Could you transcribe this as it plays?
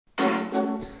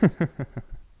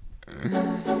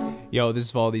Yo, this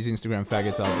is for all these Instagram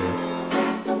faggots out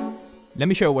there. Let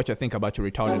me show you what you think about your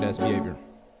retarded ass behavior.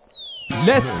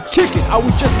 Let's kick it! I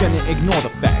was just gonna ignore the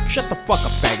fact. Shut the fuck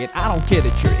up, faggot. I don't care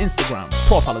that your Instagram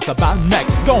profile is about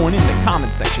maggots. Going in the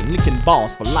comment section, licking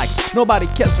balls for likes. Nobody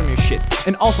cares from your shit,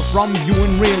 and also from you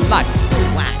in real life.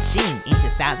 Watching in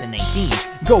 2018.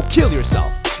 Go kill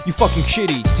yourself, you fucking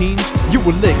shitty teen. You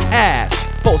will lick ass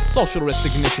for social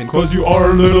recognition. Cause you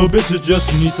are a little bitch that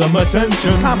just need some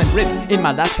attention. Comment written in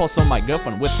my last post so my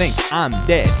girlfriend would think I'm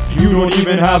dead. You don't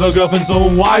even have a girlfriend, so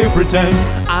why you pretend?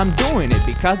 I'm doing it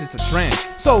because it's a trend.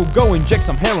 So go inject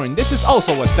some heroin, this is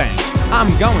also a thing. I'm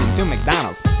going to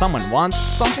McDonald's. Someone wants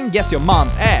something? Guess your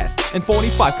mom's ass. And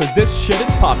 45 cause this shit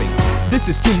is popping. This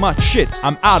is too much shit,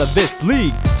 I'm out of this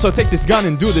league. So take this gun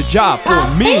and do the job for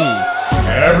me.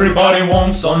 Everybody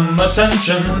wants some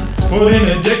attention. Putting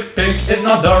a dick pic is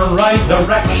not the right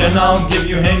direction. I'll give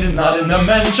you hint, it's not in the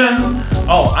mention.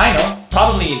 Oh, I know.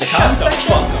 Probably the comment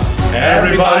section.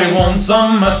 Everybody wants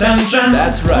some attention.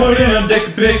 That's right. Putting a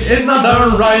dick pic is not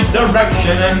the right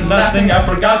direction. And last thing I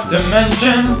forgot to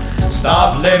mention,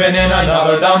 stop living in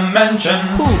another dimension.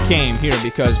 Who came here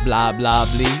because blah blah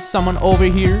blah? Someone over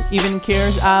here even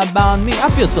cares about me? I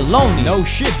feel so lonely. No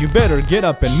shit, you better get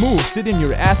up and move. Sit in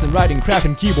your ass and writing crap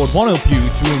and keyboard won't help you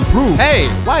to improve. Hey,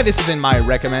 why this isn't my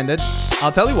recommended?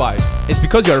 I'll tell you why. It's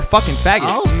because you're a fucking faggot.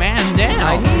 Oh man, damn.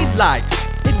 I need likes.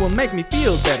 It will make me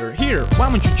feel better. Here, why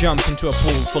don't you jump into a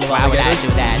pool full of Why would I alligators?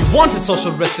 do that? You wanted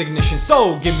social recognition,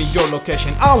 so give me your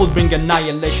location. I will bring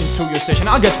annihilation to your station.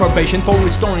 I'll get probation for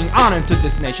restoring honor to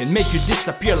this nation. Make you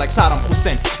disappear like Saddam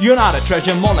Hussein. You're not a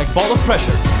treasure, more like ball of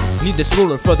pressure. Need this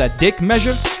ruler for that dick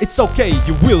measure? It's okay,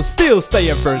 you will still stay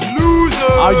a virgin.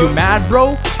 Loser! Are you mad,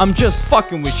 bro? I'm just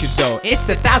fucking with you though. It's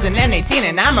 2018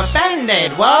 and I'm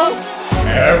offended, whoa!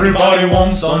 Everybody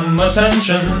wants some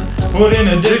attention. Putting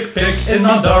a dick pic is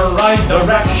not the right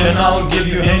direction. I'll give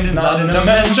you hint, it's not in the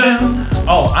mention.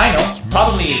 Oh, I know.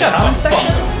 Probably the comment section.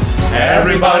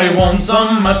 Everybody wants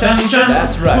some attention.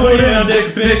 That's right. Putting a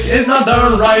dick pic is not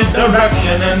the right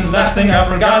direction. And last thing I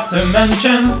forgot to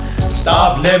mention,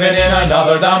 stop living in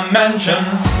another dimension.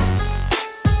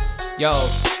 Yo,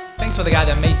 thanks for the guy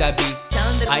that made that beat.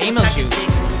 I emailed you.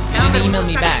 You didn't email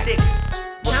me back.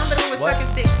 What?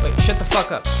 Wait, shut the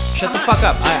fuck up. Shut the fuck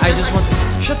up. I just want to...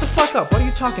 Shut the fuck up. Why are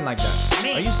you talking like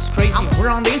that? Are you crazy? We're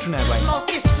on the internet right now.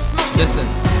 Listen,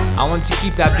 I want to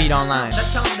keep that beat online.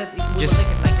 Just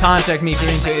contact me if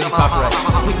you're into any copyright.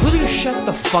 Wait, will you shut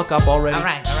the fuck up already?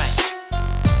 Alright.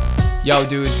 Yo,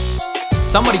 dude.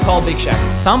 Somebody call Big Shack.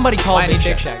 Somebody call Big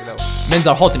Shack, though. Men's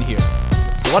are hot in here.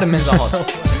 So what if men's are hot?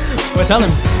 Well, tell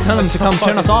him to come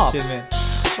turn us off. Shit, man.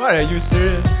 What, are you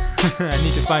serious? I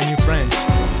need to find new friends.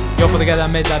 Yo, for the guy that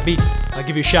made that beat, I'll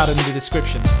give you a shout out in the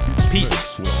description.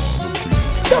 Peace.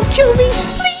 Don't kill me,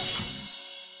 please!